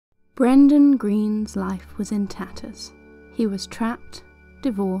Brendan Greene's life was in tatters. He was trapped,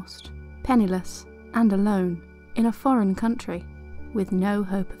 divorced, penniless, and alone in a foreign country, with no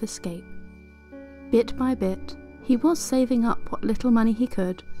hope of escape. Bit by bit, he was saving up what little money he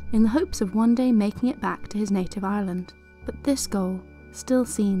could in the hopes of one day making it back to his native island, but this goal still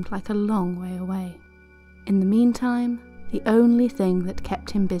seemed like a long way away. In the meantime, the only thing that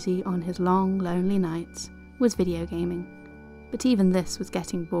kept him busy on his long, lonely nights was video gaming. But even this was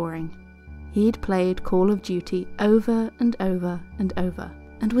getting boring. He'd played Call of Duty over and over and over,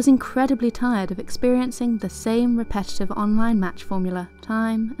 and was incredibly tired of experiencing the same repetitive online match formula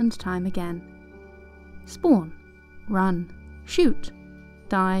time and time again. Spawn, run, shoot,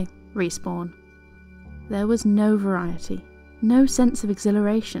 die, respawn. There was no variety, no sense of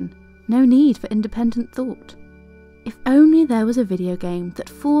exhilaration, no need for independent thought. If only there was a video game that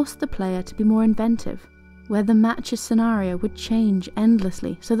forced the player to be more inventive, where the match's scenario would change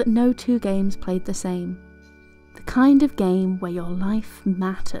endlessly so that no two games played the same. The kind of game where your life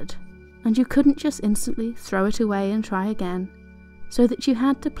mattered, and you couldn't just instantly throw it away and try again, so that you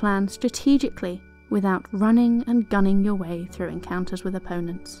had to plan strategically without running and gunning your way through encounters with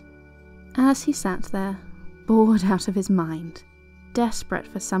opponents. As he sat there, bored out of his mind, desperate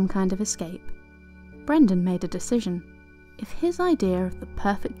for some kind of escape, Brendan made a decision. If his idea of the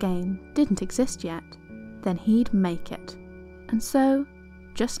perfect game didn't exist yet, then he'd make it. And so,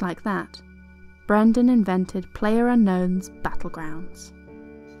 just like that, Brendan invented PlayerUnknown's Battlegrounds.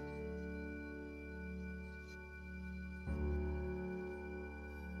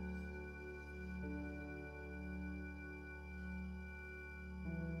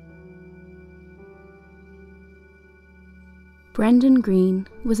 Brendan Greene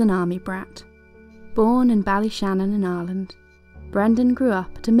was an army brat. Born in Ballyshannon in Ireland, Brendan grew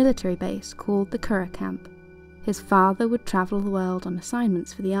up at a military base called the Curragh Camp. His father would travel the world on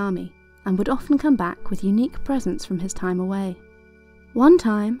assignments for the army, and would often come back with unique presents from his time away. One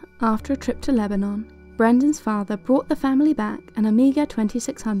time, after a trip to Lebanon, Brendan's father brought the family back an Amiga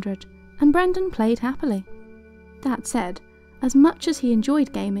 2600, and Brendan played happily. That said, as much as he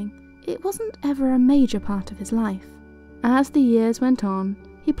enjoyed gaming, it wasn't ever a major part of his life. As the years went on,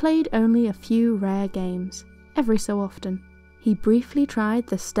 he played only a few rare games, every so often. He briefly tried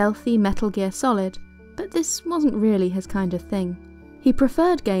the stealthy Metal Gear Solid, but this wasn't really his kind of thing. He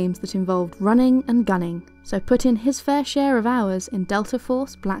preferred games that involved running and gunning, so put in his fair share of hours in Delta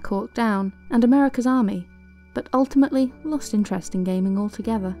Force, Black Hawk Down, and America's Army, but ultimately lost interest in gaming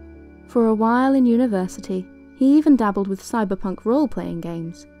altogether. For a while in university, he even dabbled with cyberpunk role-playing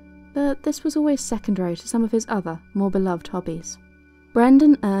games, but this was always secondary to some of his other, more beloved hobbies.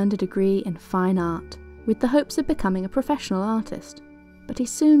 Brendan earned a degree in fine art, with the hopes of becoming a professional artist, but he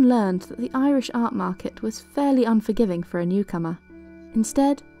soon learned that the Irish art market was fairly unforgiving for a newcomer.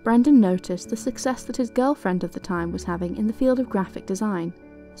 Instead, Brendan noticed the success that his girlfriend of the time was having in the field of graphic design,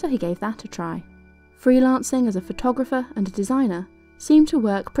 so he gave that a try. Freelancing as a photographer and a designer seemed to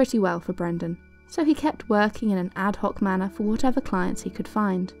work pretty well for Brendan, so he kept working in an ad hoc manner for whatever clients he could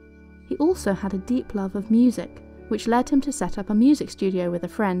find. He also had a deep love of music, which led him to set up a music studio with a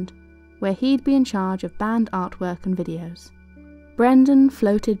friend, where he'd be in charge of band artwork and videos. Brendan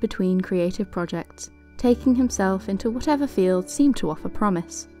floated between creative projects, taking himself into whatever field seemed to offer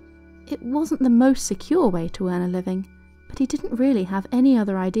promise. It wasn't the most secure way to earn a living, but he didn't really have any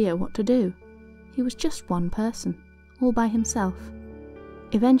other idea what to do. He was just one person, all by himself.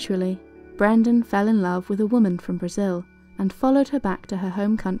 Eventually, Brendan fell in love with a woman from Brazil, and followed her back to her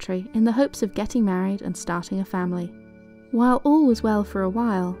home country in the hopes of getting married and starting a family. While all was well for a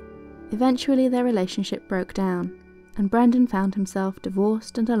while, eventually their relationship broke down, and Brendan found himself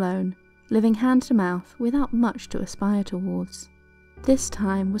divorced and alone, living hand to mouth without much to aspire towards. This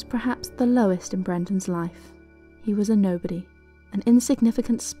time was perhaps the lowest in Brendan's life. He was a nobody, an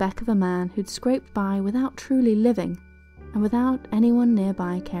insignificant speck of a man who'd scraped by without truly living, and without anyone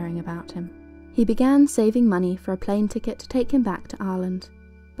nearby caring about him. He began saving money for a plane ticket to take him back to Ireland,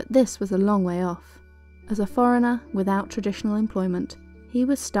 but this was a long way off. As a foreigner without traditional employment, he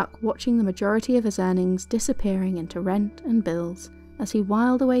was stuck watching the majority of his earnings disappearing into rent and bills as he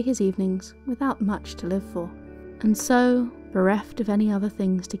whiled away his evenings without much to live for. And so, bereft of any other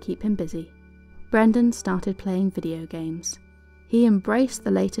things to keep him busy, Brendan started playing video games. He embraced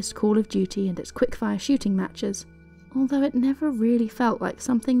the latest Call of Duty and its quickfire shooting matches, although it never really felt like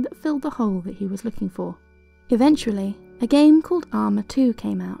something that filled the hole that he was looking for. Eventually, a game called Arma 2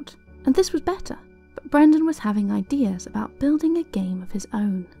 came out, and this was better, but Brendan was having ideas about building a game of his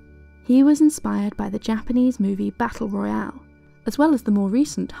own. He was inspired by the Japanese movie Battle Royale, as well as the more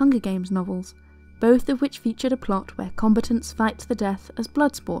recent Hunger Games novels, both of which featured a plot where combatants fight to the death as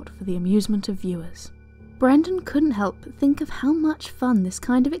bloodsport for the amusement of viewers. Brendan couldn't help but think of how much fun this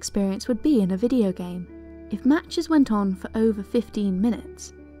kind of experience would be in a video game. If matches went on for over 15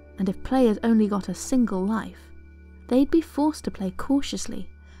 minutes, and if players only got a single life, they'd be forced to play cautiously,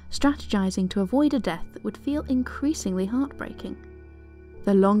 strategizing to avoid a death that would feel increasingly heartbreaking.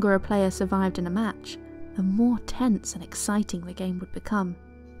 The longer a player survived in a match, the more tense and exciting the game would become,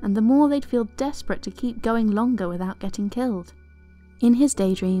 and the more they'd feel desperate to keep going longer without getting killed. In his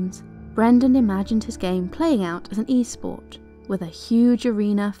daydreams, Brendan imagined his game playing out as an e-sport, with a huge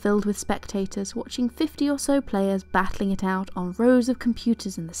arena filled with spectators watching 50 or so players battling it out on rows of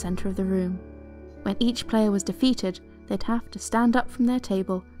computers in the centre of the room. When each player was defeated, they'd have to stand up from their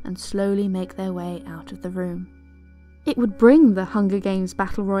table and slowly make their way out of the room. It would bring the Hunger Games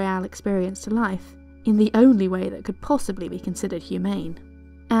Battle Royale experience to life, in the only way that could possibly be considered humane.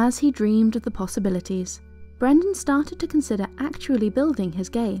 As he dreamed of the possibilities, Brendan started to consider actually building his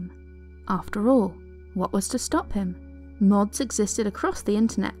game. After all, what was to stop him? Mods existed across the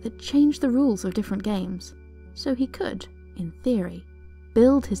internet that changed the rules of different games, so he could, in theory,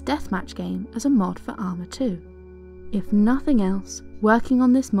 build his deathmatch game as a mod for Arma 2. If nothing else, working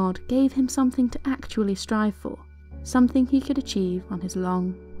on this mod gave him something to actually strive for, something he could achieve on his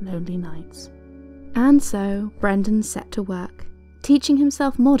long, lonely nights. And so Brendan set to work, teaching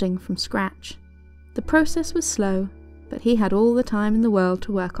himself modding from scratch. The process was slow, but he had all the time in the world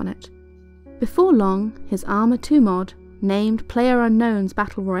to work on it. Before long, his Arma 2 mod, named PlayerUnknown's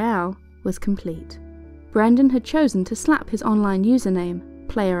Battle Royale, was complete. Brendan had chosen to slap his online username,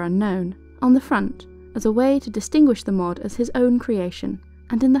 PlayerUnknown, on the front as a way to distinguish the mod as his own creation,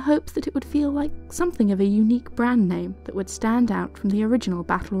 and in the hopes that it would feel like something of a unique brand name that would stand out from the original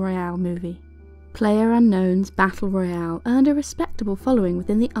Battle Royale movie. PlayerUnknown's Battle Royale earned a respectable following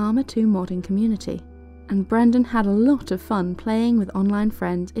within the Arma 2 modding community, and Brendan had a lot of fun playing with online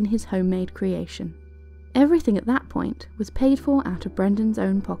friends in his homemade creation. Everything at that point was paid for out of Brendan's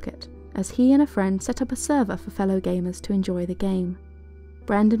own pocket, as he and a friend set up a server for fellow gamers to enjoy the game.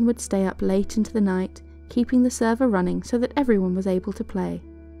 Brendan would stay up late into the night, keeping the server running so that everyone was able to play,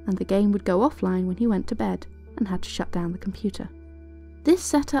 and the game would go offline when he went to bed and had to shut down the computer. This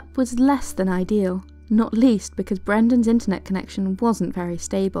setup was less than ideal, not least because Brendan's internet connection wasn't very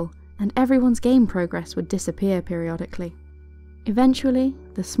stable, and everyone's game progress would disappear periodically. Eventually,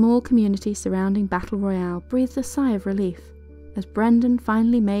 the small community surrounding Battle Royale breathed a sigh of relief, as Brendan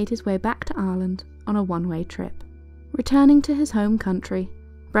finally made his way back to Ireland on a one-way trip. Returning to his home country,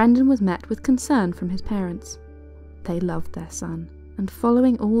 Brendan was met with concern from his parents. They loved their son, and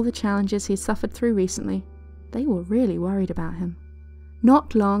following all the challenges he'd suffered through recently, they were really worried about him.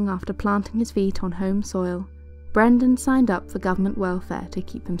 Not long after planting his feet on home soil, Brendan signed up for government welfare to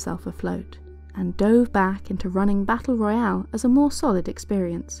keep himself afloat, and dove back into running Battle Royale as a more solid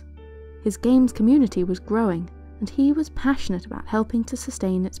experience. His game's community was growing, and he was passionate about helping to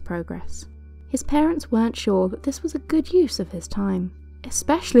sustain its progress. His parents weren't sure that this was a good use of his time,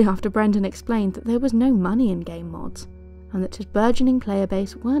 especially after Brendan explained that there was no money in game mods, and that his burgeoning player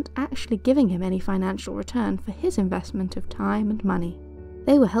base weren't actually giving him any financial return for his investment of time and money.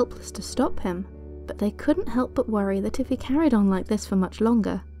 They were helpless to stop him, but they couldn't help but worry that if he carried on like this for much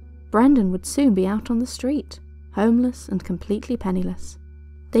longer, Brendan would soon be out on the street, homeless and completely penniless.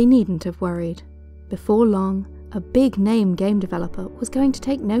 They needn't have worried. Before long, a big-name game developer was going to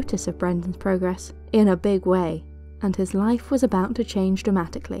take notice of Brendan's progress in a big way, and his life was about to change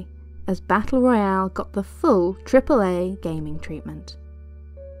dramatically, as Battle Royale got the full AAA gaming treatment.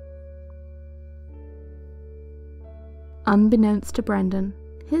 Unbeknownst to Brendan,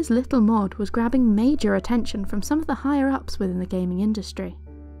 his little mod was grabbing major attention from some of the higher-ups within the gaming industry.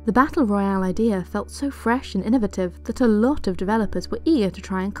 The Battle Royale idea felt so fresh and innovative that a lot of developers were eager to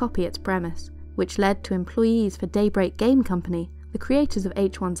try and copy its premise, which led to employees for Daybreak Game Company, the creators of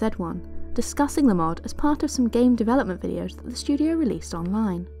H1Z1, discussing the mod as part of some game development videos that the studio released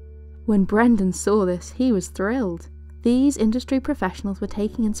online. When Brendan saw this, he was thrilled. These industry professionals were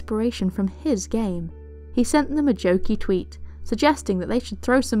taking inspiration from his game. He sent them a jokey tweet, suggesting that they should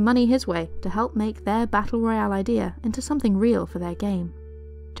throw some money his way to help make their Battle Royale idea into something real for their game.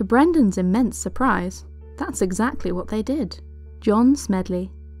 To Brendan's immense surprise, that's exactly what they did. John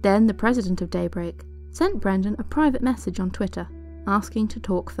Smedley, then the president of Daybreak, sent Brendan a private message on Twitter, asking to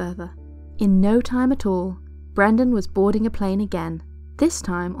talk further. In no time at all, Brendan was boarding a plane again, this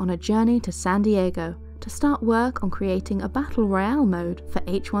time on a journey to San Diego to start work on creating a Battle Royale mode for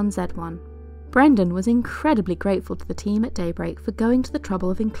H1Z1. Brendan was incredibly grateful to the team at Daybreak for going to the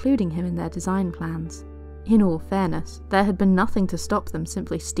trouble of including him in their design plans. In all fairness, there had been nothing to stop them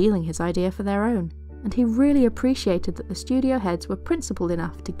simply stealing his idea for their own, and he really appreciated that the studio heads were principled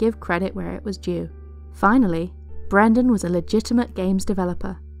enough to give credit where it was due. Finally, Brendan was a legitimate games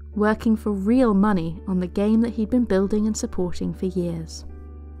developer, working for real money on the game that he'd been building and supporting for years.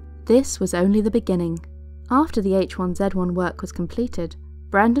 This was only the beginning. After the H1Z1 work was completed,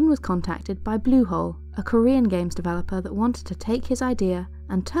 Brendan was contacted by Bluehole, a Korean games developer that wanted to take his idea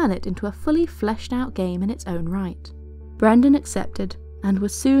and turn it into a fully fleshed out game in its own right. Brendan accepted and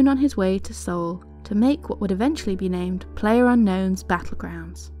was soon on his way to Seoul to make what would eventually be named PlayerUnknown's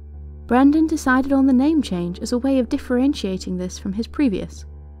Battlegrounds. Brendan decided on the name change as a way of differentiating this from his previous,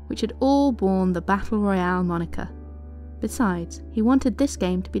 which had all borne the Battle Royale moniker. Besides, he wanted this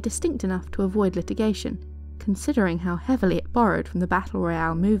game to be distinct enough to avoid litigation, considering how heavily it borrowed from the Battle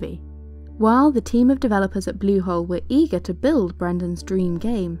Royale movie. While the team of developers at Bluehole were eager to build Brendan's dream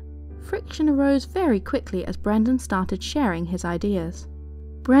game, friction arose very quickly as Brendan started sharing his ideas.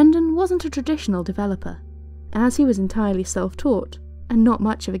 Brendan wasn't a traditional developer. As he was entirely self-taught, and not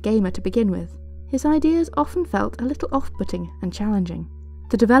much of a gamer to begin with, his ideas often felt a little off-putting and challenging.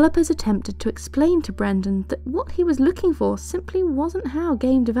 The developers attempted to explain to Brendan that what he was looking for simply wasn't how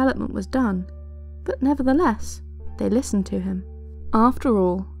game development was done, but nevertheless, they listened to him. After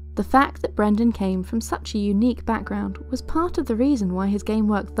all, the fact that Brendan came from such a unique background was part of the reason why his game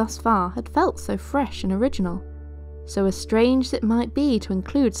work thus far had felt so fresh and original. So as strange as it might be to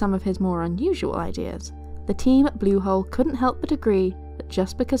include some of his more unusual ideas, the team at Bluehole couldn't help but agree that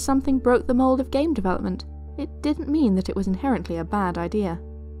just because something broke the mold of game development, it didn't mean that it was inherently a bad idea.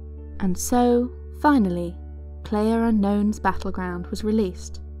 And so, finally, PlayerUnknown's Battleground was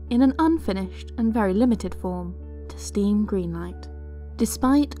released, in an unfinished and very limited form, to Steam Greenlight.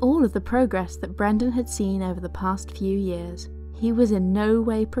 Despite all of the progress that Brendan had seen over the past few years, he was in no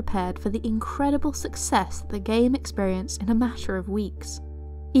way prepared for the incredible success that the game experienced in a matter of weeks.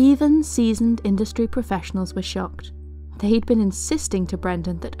 Even seasoned industry professionals were shocked. They'd been insisting to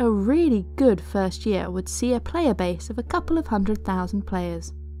Brendan that a really good first year would see a player base of a couple of 100,000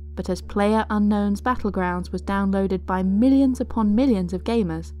 players. But as PlayerUnknown's Battlegrounds was downloaded by millions upon millions of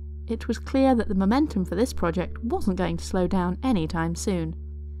gamers, it was clear that the momentum for this project wasn't going to slow down anytime soon.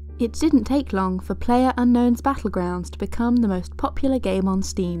 It didn't take long for PlayerUnknown's Battlegrounds to become the most popular game on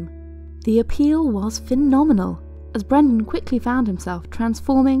Steam. The appeal was phenomenal, as Brendan quickly found himself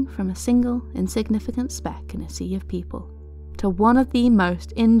transforming from a single, insignificant speck in a sea of people, to one of the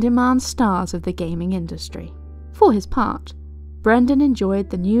most in-demand stars of the gaming industry. For his part, Brendan enjoyed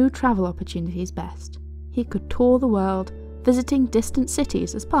the new travel opportunities best. He could tour the world, visiting distant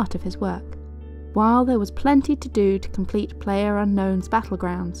cities as part of his work. While there was plenty to do to complete PlayerUnknown's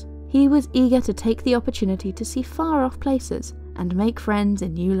Battlegrounds, he was eager to take the opportunity to see far-off places and make friends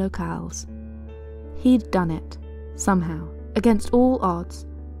in new locales. He'd done it. Somehow, against all odds,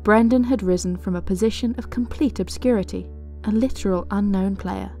 Brendan had risen from a position of complete obscurity, a literal unknown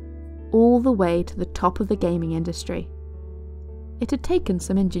player, all the way to the top of the gaming industry. It had taken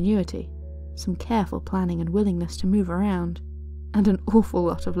some ingenuity, some careful planning and willingness to move around, and an awful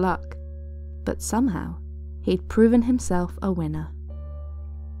lot of luck. But somehow, he'd proven himself a winner.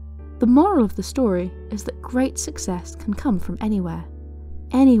 The moral of the story is that great success can come from anywhere.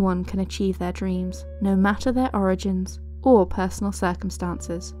 Anyone can achieve their dreams, no matter their origins or personal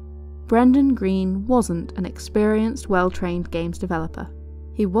circumstances. Brendan Greene wasn't an experienced, well-trained games developer.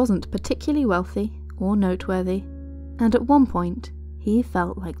 He wasn't particularly wealthy or noteworthy, and at one point, he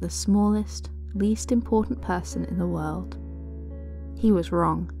felt like the smallest, least important person in the world. He was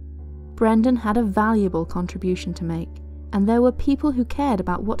wrong. Brendan had a valuable contribution to make, and there were people who cared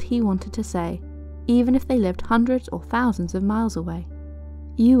about what he wanted to say, even if they lived hundreds or thousands of miles away.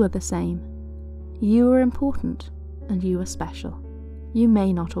 You were the same. You were important, and you were special. You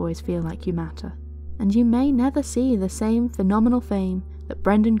may not always feel like you matter, and you may never see the same phenomenal fame that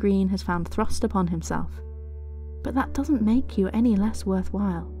Brendan Greene has found thrust upon himself. But that doesn't make you any less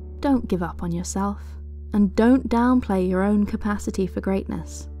worthwhile. Don't give up on yourself, and don't downplay your own capacity for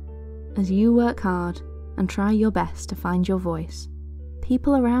greatness. As you work hard and try your best to find your voice,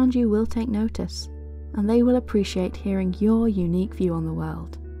 people around you will take notice, and they will appreciate hearing your unique view on the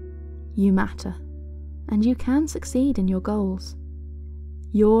world. You matter, and you can succeed in your goals.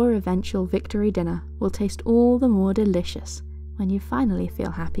 Your eventual victory dinner will taste all the more delicious when you finally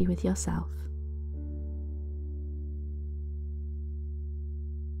feel happy with yourself.